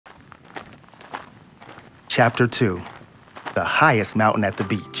Chapter 2, the highest mountain at the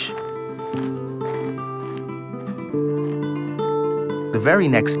beach. The very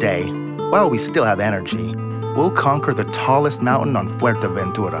next day, while we still have energy, we'll conquer the tallest mountain on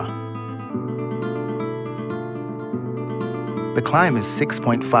FUERTEVENTURA. The climb is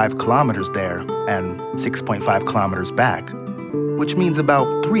 6.5 kilometers there and 6.5 kilometers back, which means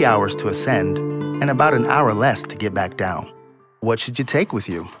about 3 hours to ascend and about an hour less to get back down. What should you take with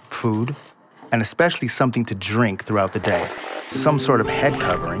you? Food, and especially something to drink throughout the day. Some sort of head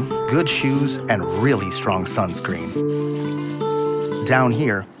covering, good shoes, and really strong sunscreen. Down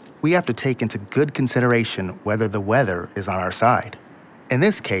here, we have to take into good consideration whether the weather is on our side. In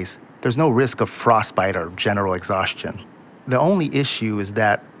this case, there's no risk of frostbite or general exhaustion. The only issue is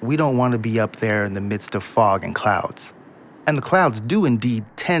that we don't want to be up there in the midst of fog and clouds. And the clouds do indeed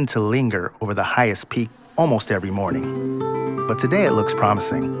tend to linger over the highest peak almost every morning. But today it looks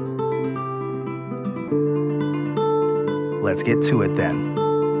promising. Let's get to it then.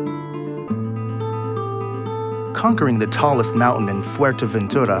 Conquering the tallest mountain in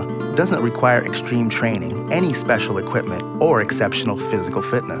FUERTEVENTURA doesn't require extreme training, any special equipment, or exceptional physical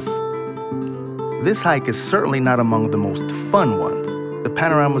fitness. This hike is certainly not among the most fun ones. The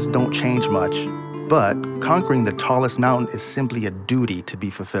panoramas don't change much, but conquering the tallest mountain is simply a duty to be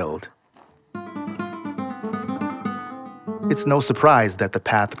fulfilled. It's no surprise that the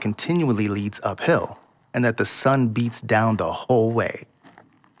path continually leads uphill, and that the sun beats down the whole way.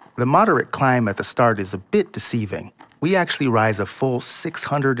 The moderate climb at the start is a bit deceiving. We actually rise a full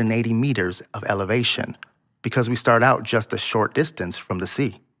 680 meters of elevation because we start out just a short distance from the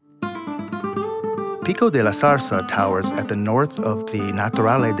sea. Pico de la Zarza towers at the north of the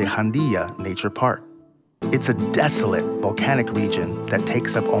Naturale de Jandilla Nature Park. It's a desolate volcanic region that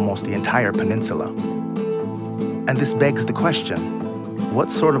takes up almost the entire peninsula. And this begs the question, what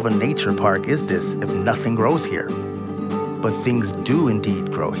sort of a nature park is this if nothing grows here? But things do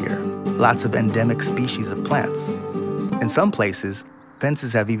indeed grow here. Lots of endemic species of plants. In some places,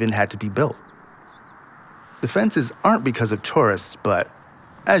 fences have even had to be built. The fences aren't because of tourists, but,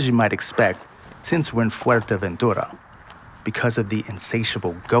 as you might expect, since we're in FUERTEVENTURA, because of the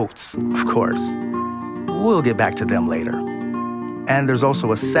insatiable goats, of course. We'll get back to them later. And there's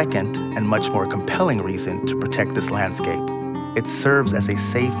also a second and much more compelling reason to protect this landscape. It serves as a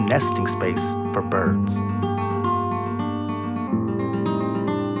safe nesting space for birds.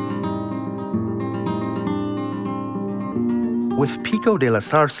 With Pico de la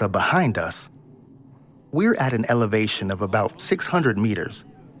Zarza behind us, we're at an elevation of about 600 meters,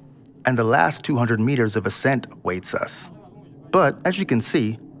 and the last 200 meters of ascent awaits us. But as you can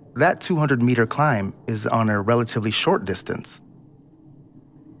see, that 200-meter climb is on a relatively short distance,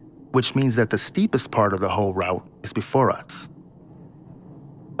 which means that the steepest part of the whole route is before us.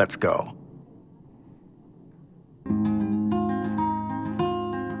 Let's go.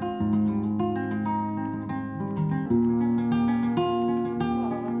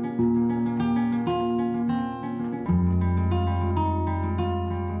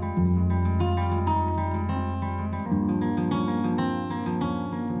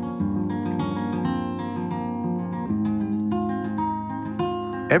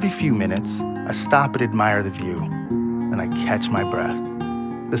 Every few minutes, I stop and admire the view, and I catch my breath.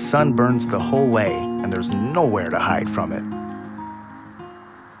 The sun burns the whole way, and there's nowhere to hide from it.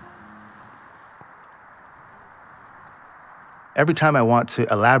 Every time I want to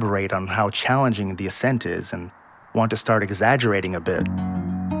elaborate on how challenging the ascent is and want to start exaggerating a bit,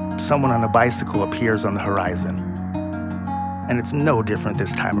 someone on a bicycle appears on the horizon. And it's no different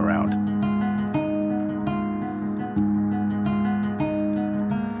this time around.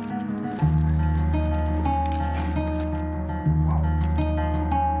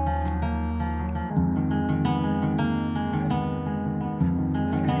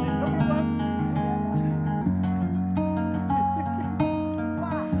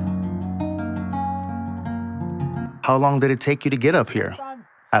 How long did it take you to get up here?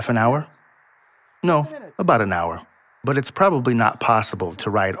 Half an hour? No, about an hour. But it's probably not possible to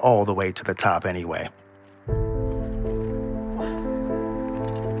ride all the way to the top anyway.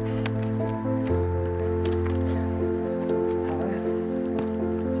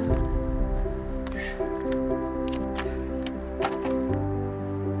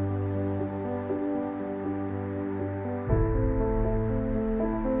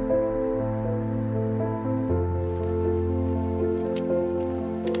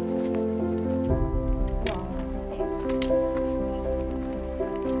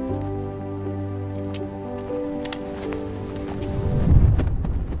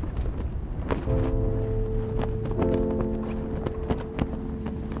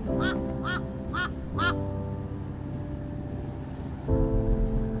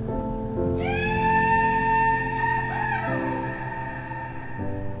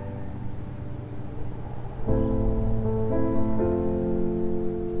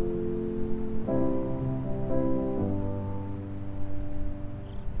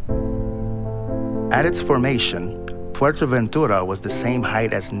 At its formation, Fuerteventura was the same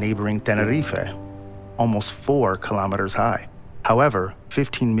height as neighboring Tenerife, almost 4 kilometers high. However,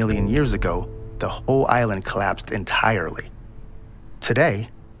 15 million years ago, the whole island collapsed entirely. Today,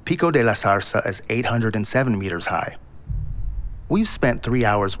 Pico de la Zarza is 807 meters high. We've spent 3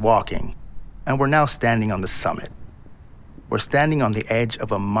 hours walking, and we're now standing on the summit. We're standing on the edge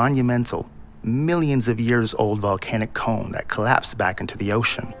of a monumental, millions of years old volcanic cone that collapsed back into the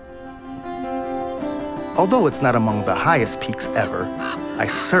ocean. Although it's not among the highest peaks ever, I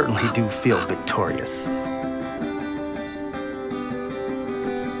certainly do feel victorious.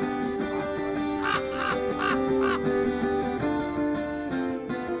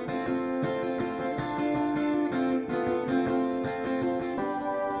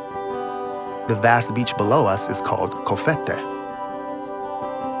 The vast beach below us is called Cofete.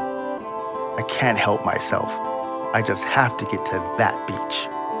 I can't help myself. I just have to get to that beach.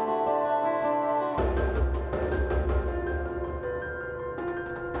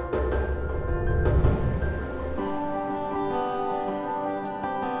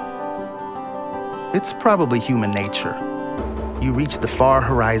 It's probably human nature. You reach the far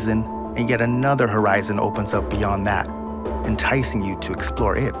horizon, and yet another horizon opens up beyond that, enticing you to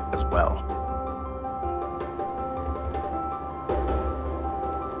explore it as well.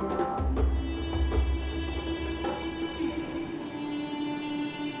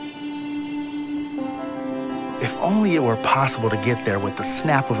 If only it were possible to get there with the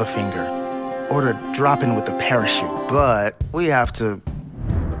snap of a finger, or to drop in with a parachute, but we have to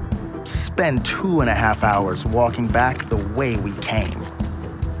spend 2.5 hours walking back the way we came.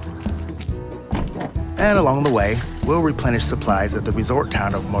 And along the way, we'll replenish supplies at the resort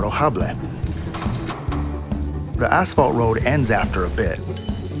town of Morojable. The asphalt road ends after a bit,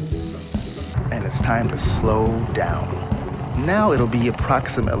 and it's time to slow down. Now it'll be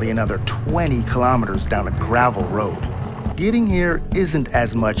approximately another 20 kilometers down a gravel road. Getting here isn't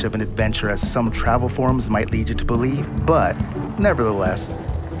as much of an adventure as some travel forums might lead you to believe, but nevertheless,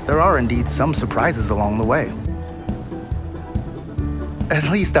 there are indeed some surprises along the way. At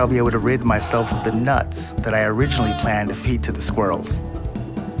least I'll be able to rid myself of the nuts that I originally planned to feed to the squirrels.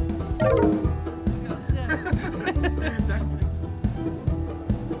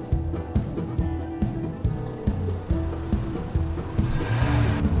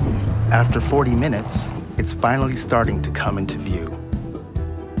 After 40 minutes, it's finally starting to come into view.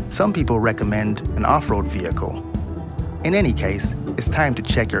 Some people recommend an off-road vehicle. In any case, it's time to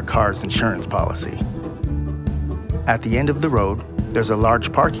check your car's insurance policy. At the end of the road, there's a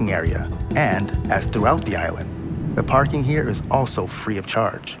large parking area, and, as throughout the island, the parking here is also free of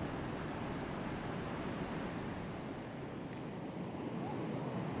charge.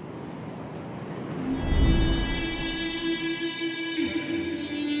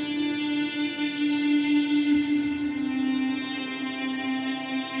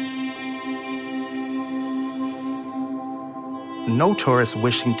 No tourist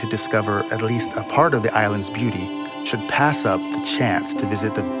wishing to discover at least a part of the island's beauty should pass up the chance to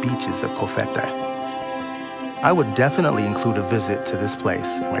visit the beaches of Cofete. I would definitely include a visit to this place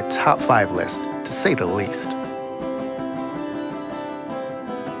in my top 5 list, to say the least.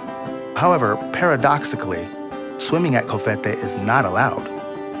 However, paradoxically, swimming at Cofete is not allowed.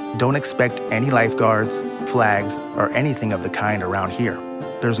 Don't expect any lifeguards, flags, or anything of the kind around here.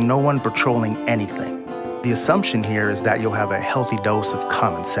 There's no one patrolling anything. The assumption here is that you'll have a healthy dose of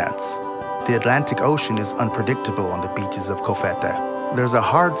common sense. The Atlantic Ocean is unpredictable on the beaches of Cofete. There's a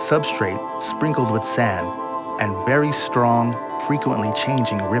hard substrate sprinkled with sand and very strong, frequently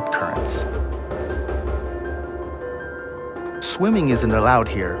changing rip currents. Swimming isn't allowed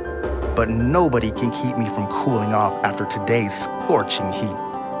here, but nobody can keep me from cooling off after today's scorching heat.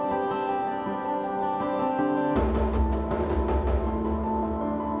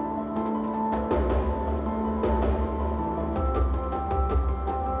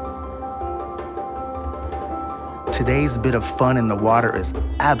 Today's bit of fun in the water is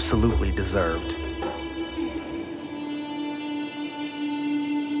absolutely deserved.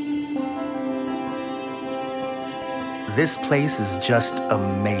 This place is just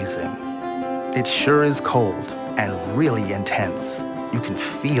amazing. It sure is cold and really intense. You can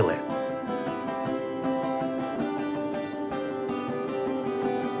feel it.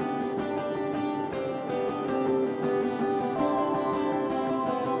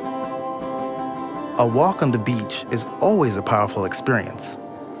 A walk on the beach is always a powerful experience,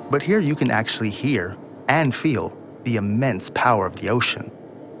 but here you can actually hear and feel the immense power of the ocean.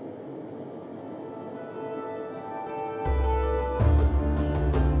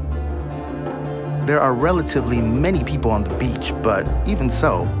 There are relatively many people on the beach, but even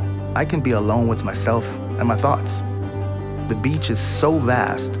so, I can be alone with myself and my thoughts. The beach is so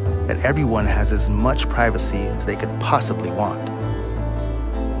vast that everyone has as much privacy as they could possibly want.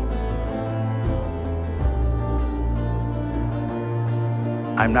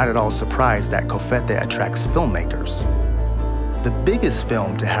 I'm not at all surprised that Kofete attracts filmmakers. The biggest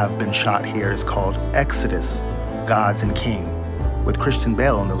film to have been shot here is called Exodus, Gods and King, with Christian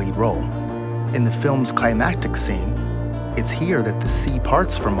Bale in the lead role. In the film's climactic scene, it's here that the sea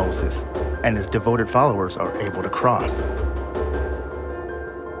parts for Moses and his devoted followers are able to cross.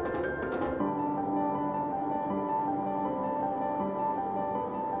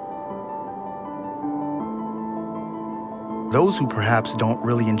 Those who perhaps don't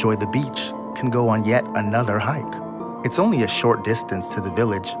really enjoy the beach can go on yet another hike. It's only a short distance to the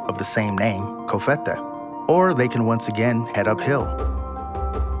village of the same name, Kofete, or they can once again head uphill.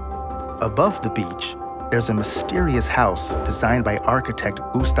 Above the beach, there's a mysterious house designed by architect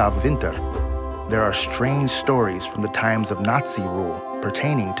Gustav Winter. There are strange stories from the times of Nazi rule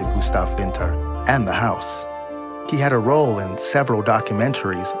pertaining to Gustav Winter and the house. He had a role in several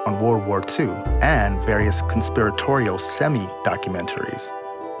documentaries on World War II and various conspiratorial semi-documentaries.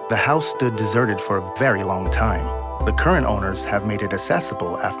 The house stood deserted for a very long time. The current owners have made it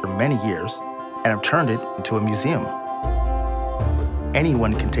accessible after many years and have turned it into a museum.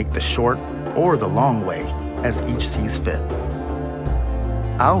 Anyone can take the short or the long way as each sees fit.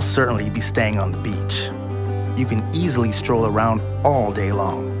 I'll certainly be staying on the beach. You can easily stroll around all day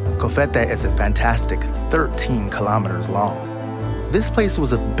long. Kofete is a fantastic 13 kilometers long. This place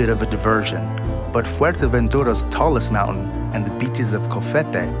was a bit of a diversion, but Fuerteventura's tallest mountain and the beaches of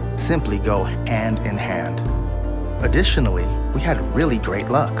Kofete simply go hand in hand. Additionally, we had really great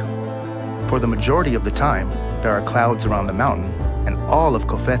luck. For the majority of the time, there are clouds around the mountain, and all of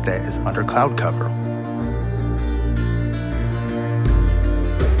Kofete is under cloud cover.